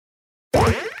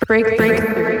Breakthrough.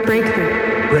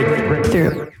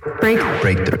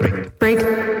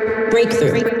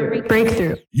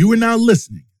 You are now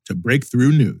listening to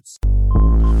Breakthrough News.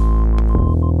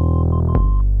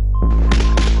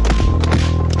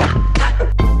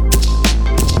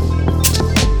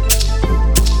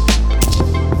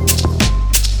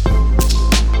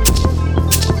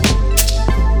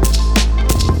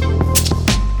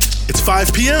 It's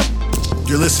 5 p.m.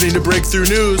 You're listening to Breakthrough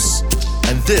News,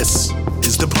 and this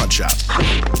is The Punch-Out.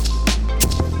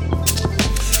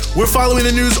 We're following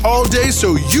the news all day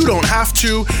so you don't have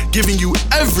to, giving you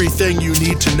everything you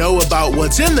need to know about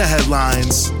what's in the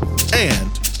headlines and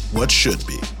what should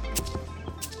be.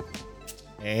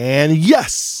 And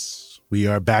yes, we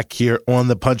are back here on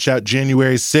The Punch-Out,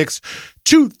 January 6th,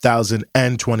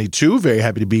 2022. Very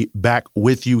happy to be back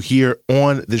with you here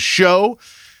on the show.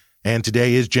 And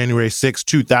today is January 6th,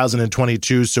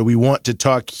 2022, so we want to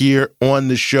talk here on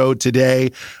the show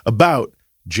today about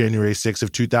January 6th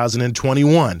of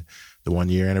 2021, the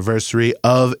one-year anniversary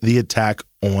of the attack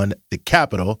on the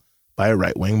Capitol by a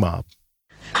right-wing mob.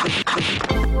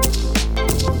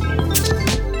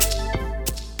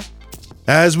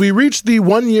 As we reach the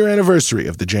one-year anniversary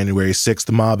of the January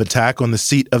 6th mob attack on the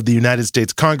seat of the United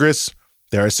States Congress,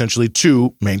 there are essentially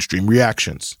two mainstream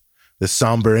reactions. The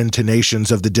somber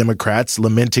intonations of the Democrats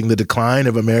lamenting the decline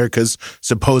of America's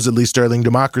supposedly sterling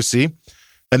democracy,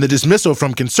 and the dismissal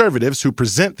from conservatives who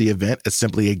present the event as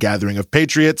simply a gathering of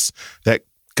patriots that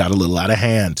got a little out of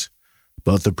hand.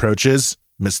 Both approaches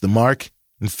miss the mark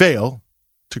and fail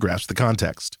to grasp the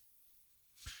context.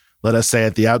 Let us say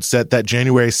at the outset that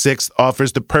January 6th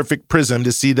offers the perfect prism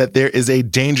to see that there is a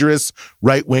dangerous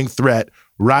right-wing threat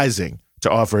rising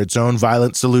to offer its own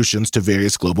violent solutions to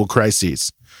various global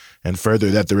crises. And further,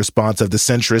 that the response of the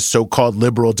centrist so-called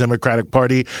liberal Democratic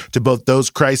Party to both those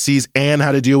crises and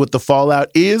how to deal with the fallout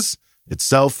is,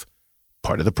 itself,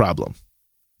 part of the problem.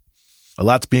 A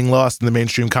lot's being lost in the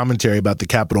mainstream commentary about the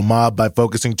Capitol mob by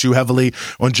focusing too heavily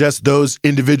on just those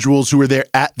individuals who were there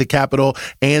at the Capitol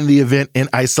and the event in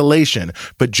isolation.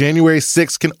 But January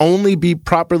 6th can only be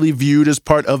properly viewed as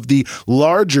part of the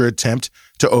larger attempt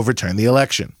to overturn the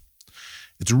election.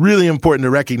 It's really important to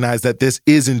recognize that this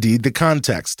is indeed the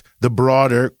context, the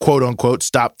broader, quote-unquote,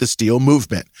 Stop the Steal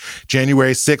movement.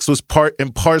 January 6th was part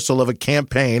and parcel of a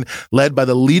campaign led by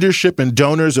the leadership and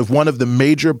donors of one of the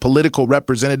major political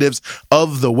representatives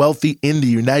of the wealthy in the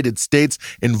United States,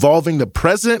 involving the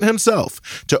president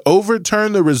himself to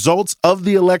overturn the results of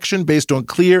the election based on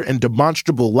clear and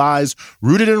demonstrable lies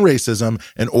rooted in racism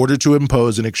in order to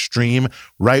impose an extreme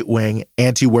right-wing,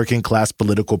 anti-working class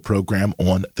political program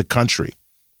on the country.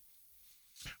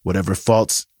 Whatever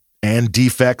faults and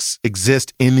defects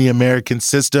exist in the American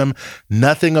system,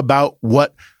 nothing about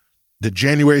what the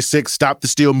January 6th Stop the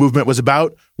Steal movement was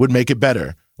about would make it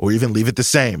better or even leave it the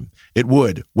same. It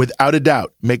would, without a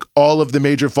doubt, make all of the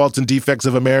major faults and defects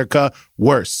of America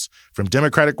worse, from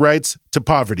democratic rights to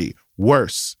poverty,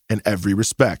 worse in every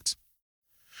respect.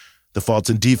 The faults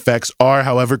and defects are,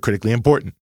 however, critically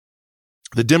important.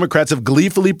 The Democrats have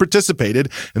gleefully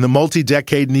participated in the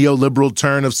multi-decade neoliberal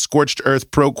turn of scorched earth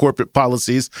pro-corporate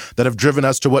policies that have driven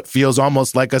us to what feels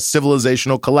almost like a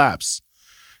civilizational collapse,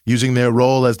 using their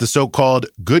role as the so-called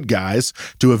good guys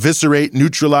to eviscerate,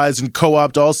 neutralize, and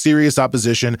co-opt all serious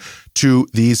opposition to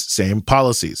these same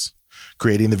policies,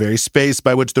 creating the very space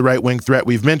by which the right-wing threat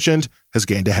we've mentioned has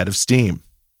gained a head of steam.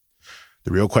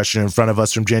 The real question in front of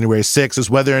us from January 6th is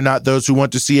whether or not those who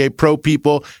want to see a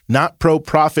pro-people, not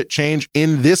pro-profit change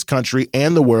in this country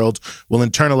and the world will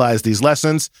internalize these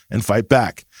lessons and fight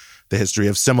back. The history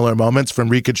of similar moments from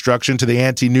Reconstruction to the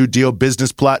anti-New Deal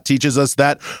business plot teaches us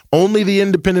that only the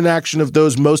independent action of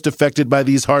those most affected by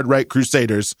these hard-right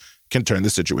crusaders can turn the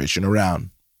situation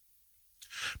around.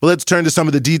 But let's turn to some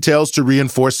of the details to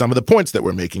reinforce some of the points that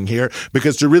we're making here,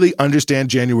 because to really understand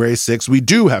January 6th, we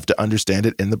do have to understand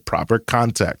it in the proper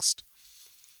context.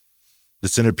 The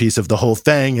centerpiece of the whole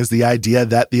thing is the idea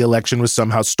that the election was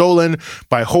somehow stolen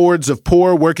by hordes of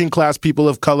poor working-class people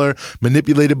of color,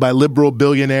 manipulated by liberal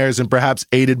billionaires, and perhaps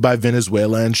aided by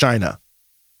Venezuela and China.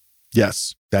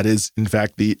 Yes, that is, in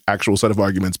fact, the actual set of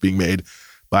arguments being made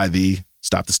by the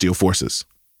Stop the Steal forces.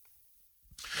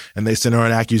 And they center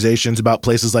on accusations about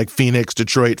places like Phoenix,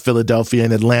 Detroit, Philadelphia,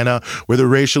 and Atlanta, where the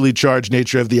racially charged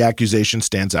nature of the accusation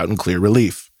stands out in clear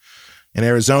relief. In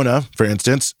Arizona, for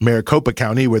instance, Maricopa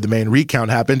County, where the main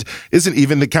recount happened, isn't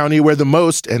even the county where the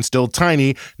most, and still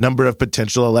tiny, number of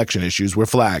potential election issues were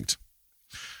flagged.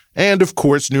 And, of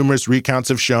course, numerous recounts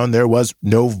have shown there was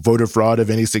no voter fraud of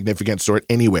any significant sort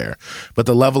anywhere. But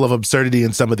the level of absurdity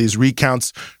in some of these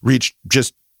recounts reached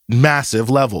just massive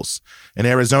levels. In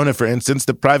Arizona, for instance,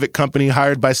 the private company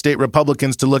hired by state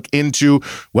Republicans to look into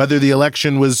whether the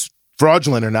election was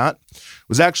fraudulent or not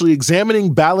was actually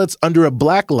examining ballots under a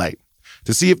black light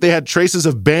to see if they had traces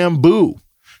of bamboo,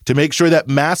 to make sure that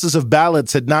masses of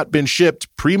ballots had not been shipped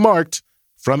pre-marked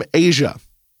from Asia.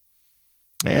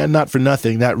 And not for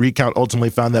nothing, that recount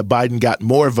ultimately found that Biden got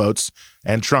more votes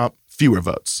and Trump fewer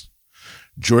votes.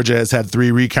 Georgia has had 3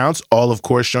 recounts, all of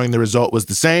course showing the result was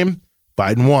the same.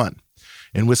 Biden won.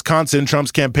 In Wisconsin,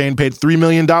 Trump's campaign paid $3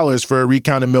 million for a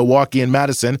recount in Milwaukee and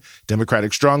Madison,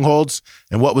 Democratic strongholds.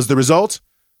 And what was the result?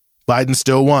 Biden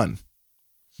still won.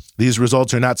 These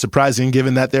results are not surprising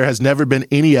given that there has never been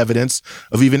any evidence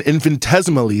of even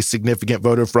infinitesimally significant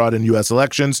voter fraud in U.S.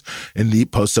 elections in the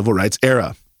post-civil rights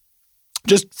era.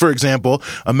 Just, for example,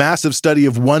 a massive study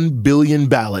of 1 billion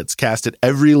ballots cast at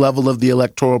every level of the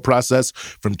electoral process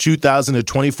from 2000 to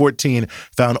 2014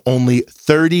 found only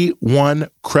 31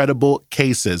 credible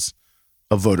cases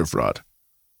of voter fraud.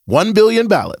 1 billion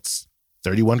ballots,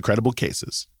 31 credible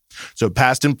cases. So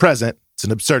past and present, it's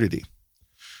an absurdity.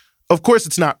 Of course,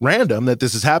 it's not random that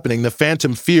this is happening. The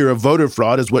phantom fear of voter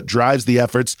fraud is what drives the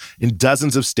efforts in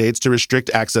dozens of states to restrict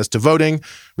access to voting,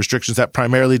 restrictions that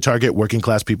primarily target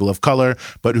working-class people of color,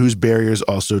 but whose barriers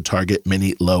also target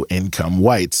many low-income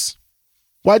whites.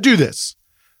 Why do this?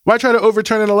 Why try to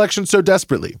overturn an election so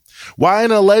desperately? Why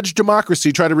in an alleged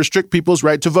democracy try to restrict people's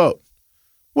right to vote?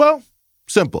 Well,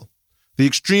 simple. The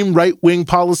extreme right-wing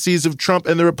policies of Trump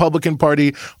and the Republican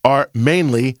Party are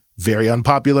mainly very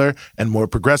unpopular, and more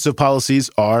progressive policies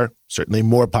are certainly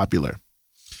more popular.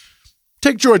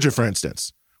 Take Georgia, for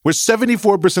instance, where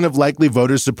 74% of likely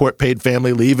voters support paid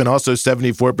family leave, and also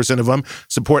 74% of them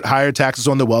support higher taxes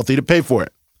on the wealthy to pay for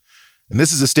it. And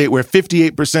this is a state where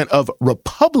 58% of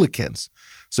Republicans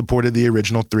supported the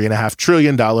original $3.5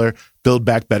 trillion Build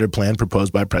Back Better plan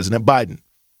proposed by President Biden.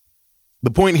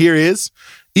 The point here is,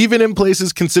 even in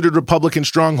places considered Republican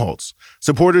strongholds,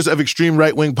 supporters of extreme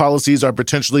right-wing policies are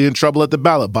potentially in trouble at the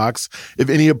ballot box if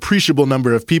any appreciable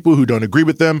number of people who don't agree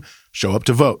with them show up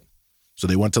to vote. So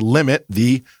they want to limit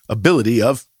the ability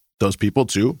of those people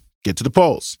to get to the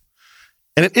polls.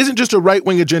 And it isn't just a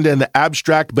right-wing agenda in the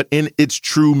abstract, but in its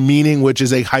true meaning, which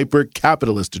is a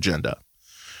hyper-capitalist agenda.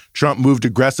 Trump moved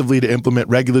aggressively to implement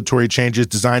regulatory changes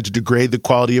designed to degrade the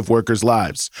quality of workers'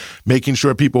 lives, making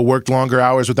sure people worked longer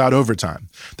hours without overtime,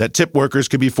 that tip workers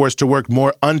could be forced to work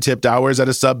more untipped hours at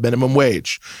a sub-minimum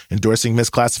wage, endorsing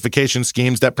misclassification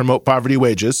schemes that promote poverty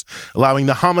wages, allowing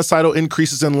the homicidal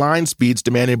increases in line speeds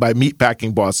demanded by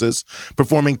meatpacking bosses,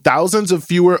 performing thousands of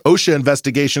fewer OSHA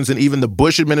investigations than even the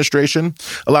Bush administration,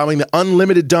 allowing the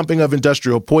unlimited dumping of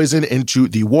industrial poison into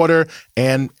the water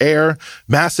and air,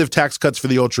 massive tax cuts for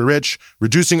the ultra-rich,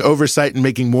 reducing oversight and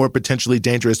making more potentially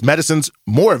dangerous medicines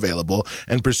more available,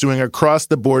 and pursuing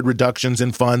across-the-board reductions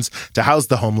in funds to house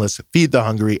the homeless, feed the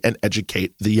hungry, and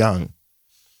educate the young.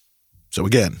 So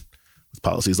again, with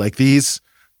policies like these,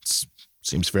 it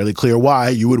seems fairly clear why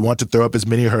you would want to throw up as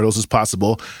many hurdles as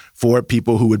possible for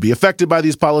people who would be affected by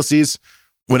these policies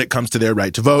when it comes to their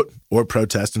right to vote or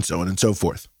protest and so on and so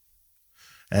forth.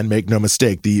 And make no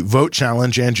mistake, the vote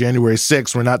challenge and January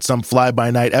 6th were not some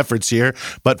fly-by-night efforts here,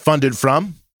 but funded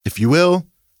from, if you will,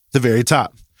 the very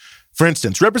top. For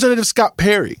instance, Representative Scott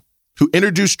Perry, who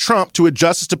introduced Trump to a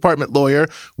Justice Department lawyer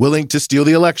willing to steal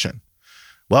the election.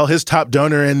 Well, his top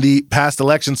donor in the past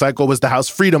election cycle was the House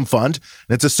Freedom Fund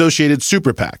and its associated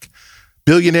super PAC.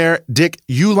 Billionaire Dick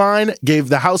Uihlein gave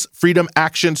the House Freedom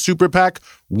Action super PAC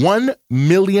 $1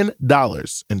 million in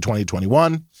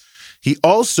 2021. He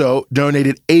also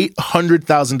donated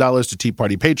 $800,000 to Tea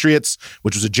Party Patriots,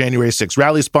 which was a January 6th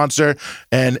rally sponsor,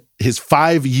 and his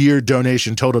 5-year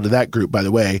donation total to that group, by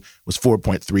the way, was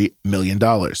 $4.3 million.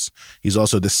 He's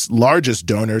also the largest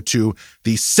donor to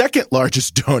the second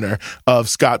largest donor of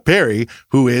Scott Perry,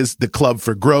 who is the Club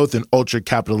for Growth, an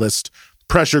ultra-capitalist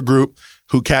pressure group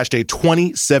who cashed a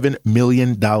 $27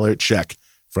 million check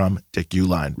from Dick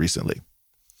Uihlein recently.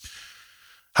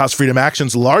 House Freedom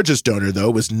Action's largest donor, though,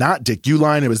 was not Dick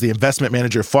Uihlein. It was the investment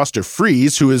manager Foster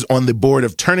Friess, who is on the board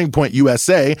of Turning Point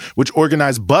USA, which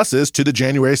organized buses to the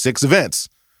January 6 events,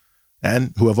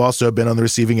 and who have also been on the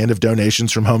receiving end of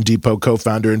donations from Home Depot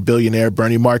co-founder and billionaire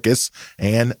Bernie Marcus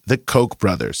and the Koch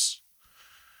brothers.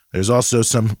 There's also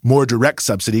some more direct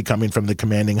subsidy coming from the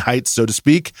commanding heights, so to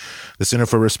speak. The Center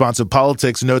for Responsive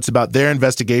Politics notes about their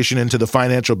investigation into the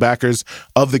financial backers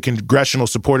of the congressional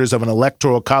supporters of an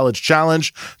electoral college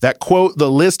challenge that, quote, the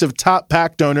list of top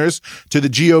PAC donors to the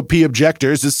GOP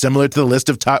objectors is similar to the list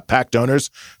of top PAC donors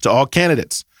to all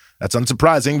candidates. That's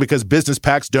unsurprising because business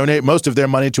PACs donate most of their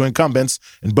money to incumbents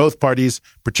in both parties,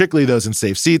 particularly those in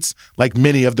safe seats, like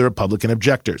many of the Republican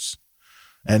objectors.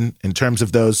 And in terms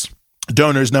of those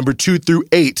donors, number 2 through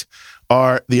 8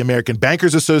 are the American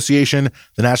Bankers Association,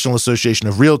 the National Association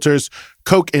of Realtors,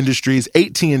 Koch Industries,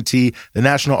 AT&T, the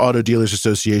National Auto Dealers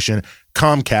Association,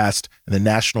 Comcast, and the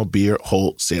National Beer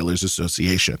Wholesalers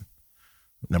Association.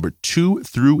 Number 2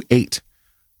 through 8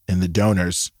 in the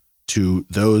donors to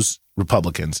those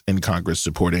Republicans in Congress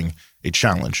supporting a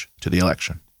challenge to the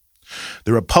election.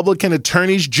 The Republican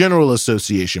Attorneys General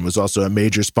Association was also a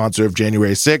major sponsor of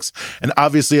January 6th and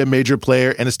obviously a major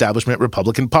player in establishment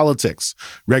Republican politics,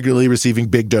 regularly receiving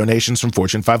big donations from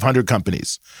Fortune 500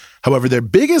 companies. However, their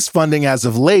biggest funding as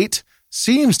of late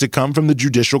seems to come from the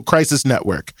Judicial Crisis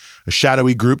Network, a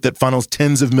shadowy group that funnels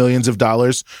tens of millions of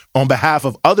dollars on behalf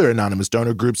of other anonymous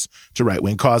donor groups to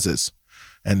right-wing causes.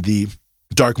 And the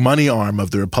dark money arm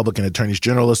of the Republican Attorneys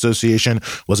General Association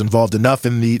was involved enough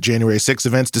in the January 6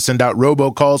 events to send out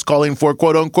robocalls calling for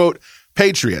quote-unquote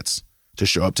patriots to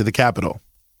show up to the Capitol.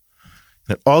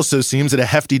 It also seems that a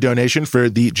hefty donation for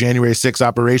the January 6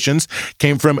 operations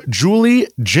came from Julie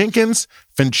Jenkins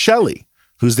Fincelli,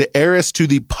 who's the heiress to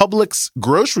the Publix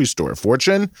grocery store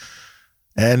fortune.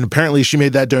 And apparently she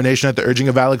made that donation at the urging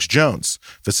of Alex Jones,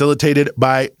 facilitated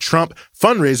by Trump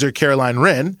fundraiser Caroline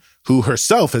Wren, who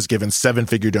herself has given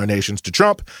 7-figure donations to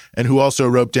Trump and who also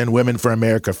roped in Women for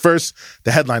America First,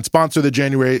 the headline sponsor of the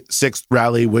January 6th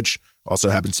rally, which also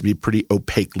happens to be pretty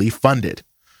opaquely funded.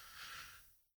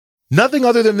 Nothing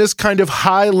other than this kind of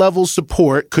high-level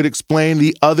support could explain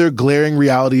the other glaring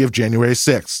reality of January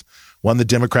 6th, one the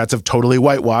Democrats have totally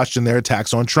whitewashed in their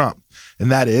attacks on Trump.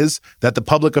 And that is that the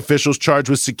public officials charged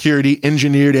with security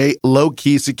engineered a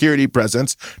low-key security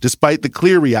presence, despite the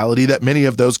clear reality that many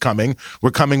of those were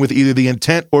coming with either the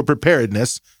intent or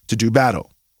preparedness to do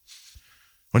battle.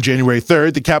 On January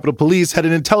 3rd, the Capitol Police had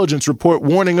an intelligence report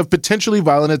warning of potentially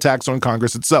violent attacks on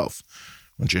Congress itself.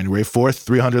 On January 4th,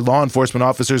 300 law enforcement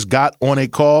officers got on a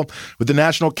call with the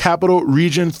National Capital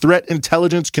Region Threat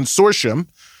Intelligence Consortium,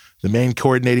 the main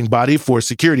coordinating body for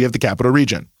security of the Capital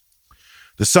Region.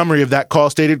 The summary of that call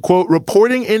stated, quote,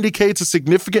 reporting indicates a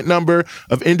significant number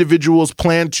of individuals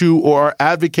plan to or are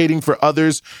advocating for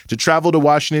others to travel to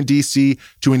Washington, D.C.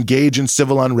 to engage in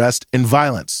civil unrest and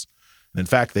violence. And in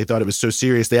fact, they thought it was so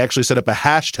serious, they actually set up a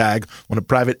hashtag on a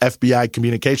private FBI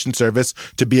communication service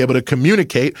to be able to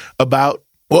communicate about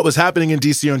what was happening in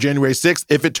D.C. on January 6th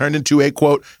if it turned into a,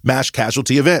 quote, mass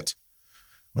casualty event.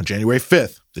 On January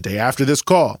 5th, the day after this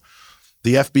call,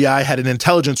 the FBI had an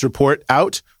intelligence report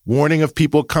out warning of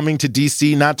people coming to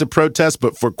D.C. not to protest,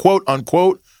 but for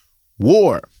quote-unquote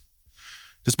war.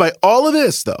 Despite all of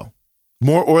this, though,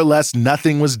 more or less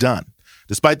nothing was done,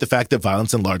 despite the fact that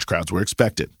violence in large crowds were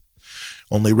expected.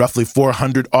 Only roughly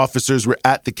 400 officers were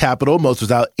at the Capitol, most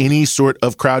without any sort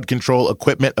of crowd control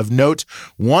equipment of note.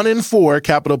 1 in 4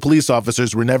 Capitol police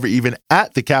officers were never even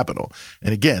at the Capitol.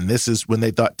 And again, this is when they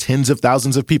thought tens of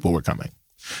thousands of people were coming.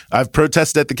 I've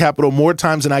protested at the Capitol more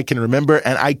times than I can remember,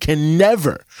 and I can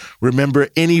never remember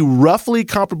any roughly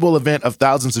comparable event of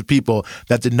thousands of people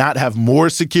that did not have more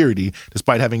security,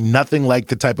 despite having nothing like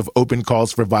the type of open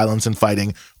calls for violence and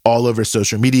fighting all over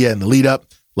social media in the lead up,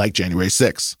 like January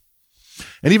 6th.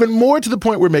 And even more to the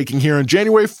point we're making here, on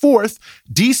January 4th,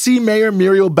 D.C. Mayor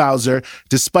Muriel Bowser,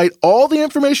 despite all the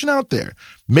information out there,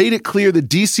 made it clear the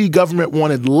D.C. government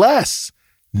wanted less,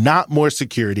 not more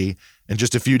security, and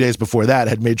just a few days before that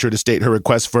had made sure to state her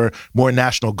request for more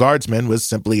National Guardsmen was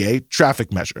simply a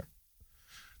traffic measure.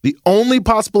 The only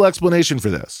possible explanation for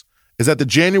this is that the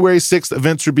January 6th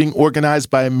events were being organized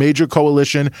by a major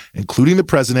coalition, including the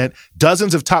president,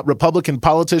 dozens of top Republican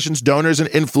politicians, donors, and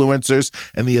influencers,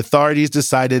 and the authorities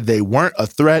decided they weren't a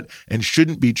threat and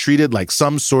shouldn't be treated like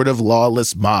some sort of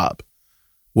lawless mob.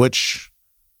 Which,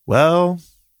 well,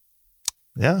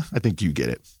 yeah, I think you get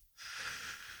it.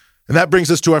 And that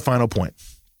brings us to our final point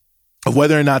of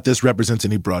whether or not this represents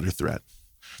any broader threat.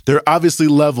 There are obviously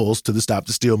levels to the Stop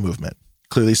the Steal movement.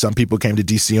 Clearly, some people came to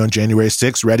D.C. on January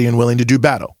 6th ready and willing to do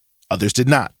battle. Others did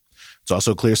not. It's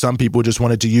also clear some people just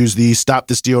wanted to use the Stop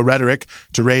the Steal rhetoric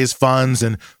to raise funds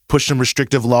and push some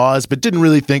restrictive laws, but didn't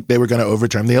really think they were going to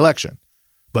overturn the election.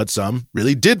 But some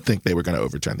really did think they were going to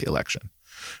overturn the election.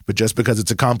 But just because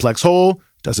it's a complex whole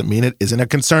doesn't mean it isn't a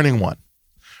concerning one.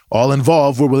 All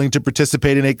involved were willing to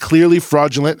participate in a clearly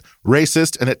fraudulent,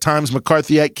 racist, and at times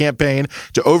McCarthyite campaign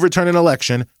to overturn an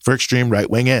election for extreme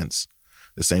right-wing ends.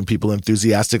 The same people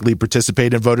enthusiastically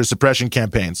participate in voter suppression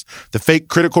campaigns, the fake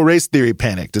critical race theory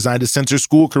panic designed to censor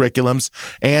school curriculums,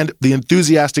 and the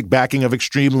enthusiastic backing of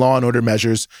extreme law and order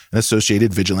measures and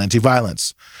associated vigilante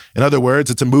violence. In other words,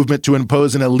 it's a movement to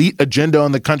impose an elite agenda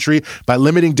on the country by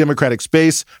limiting democratic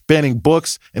space, banning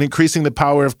books, and increasing the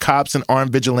power of cops and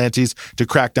armed vigilantes to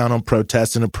crack down on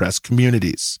protests and oppressed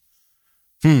communities.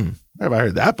 Where have I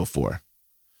heard that before?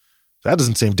 If that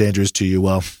doesn't seem dangerous to you,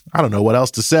 well, I don't know what else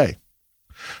to say.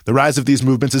 The rise of these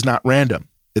movements is not random.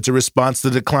 It's a response to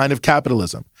the decline of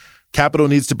capitalism. Capital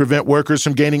needs to prevent workers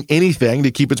from gaining anything to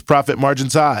keep its profit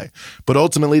margins high. But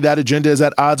ultimately, that agenda is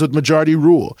at odds with majority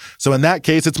rule. So in that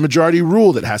case, it's majority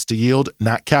rule that has to yield,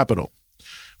 not capital.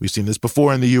 We've seen this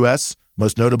before in the U.S.,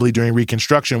 most notably during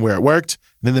Reconstruction where it worked,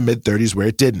 and in the mid-30s where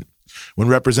it didn't. When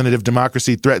representative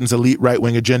democracy threatens elite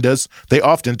right-wing agendas, they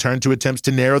often turn to attempts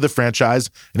to narrow the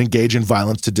franchise and engage in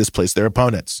violence to displace their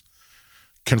opponents.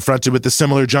 Confronted with a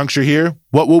similar juncture here,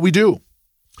 what will we do?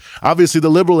 Obviously, the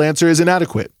liberal answer is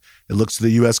inadequate. It looks to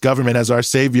the U.S. government as our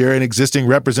savior and existing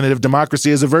representative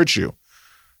democracy as a virtue.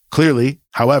 Clearly,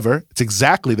 however, it's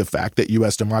exactly the fact that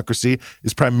U.S. democracy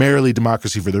is primarily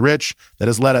democracy for the rich that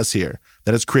has led us here,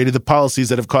 that has created the policies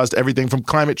that have caused everything from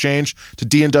climate change to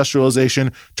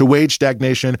deindustrialization to wage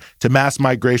stagnation to mass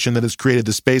migration that has created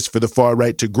the space for the far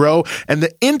right to grow, and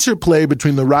the interplay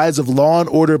between the rise of law and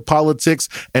order politics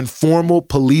and formal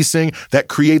policing that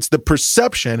creates the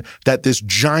perception that this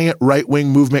giant right-wing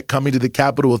movement coming to the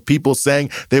Capitol with people saying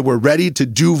they were ready to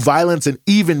do violence and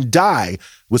even die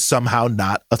was somehow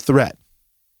not a threat.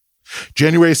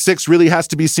 January 6th really has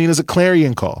to be seen as a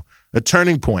clarion call, a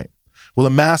turning point. Will a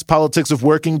mass politics of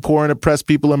working, poor, and oppressed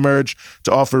people emerge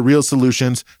to offer real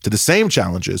solutions to the same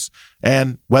challenges,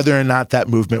 and whether or not that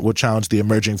movement will challenge the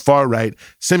emerging far-right,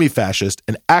 semi-fascist,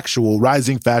 and actual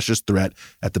rising fascist threat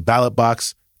at the ballot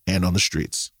box and on the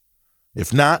streets?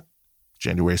 If not,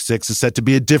 January 6th is set to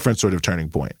be a different sort of turning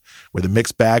point, where the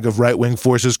mixed bag of right-wing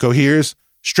forces coheres,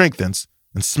 strengthens,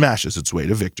 and smashes its way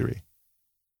to victory.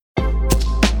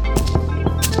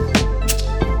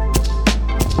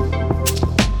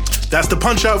 That's the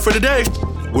Punch Out for today.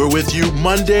 We're with you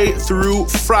Monday through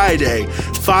Friday,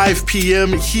 5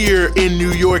 p.m. here in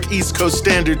New York East Coast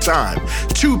Standard Time,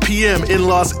 2 p.m. in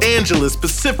Los Angeles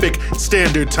Pacific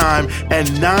Standard Time,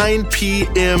 and 9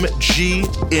 p.m.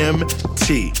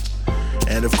 GMT.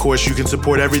 And of course, you can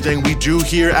support everything we do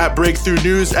here at Breakthrough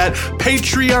News at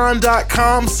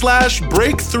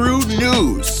patreon.com/Breakthrough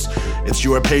News. It's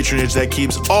your patronage that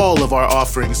keeps all of our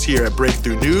offerings here at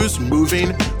Breakthrough News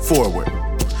moving forward.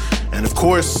 And of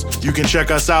course, you can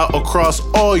check us out across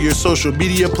all your social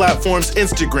media platforms,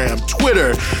 Instagram,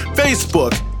 Twitter,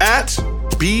 Facebook, at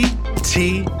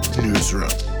BT Newsroom.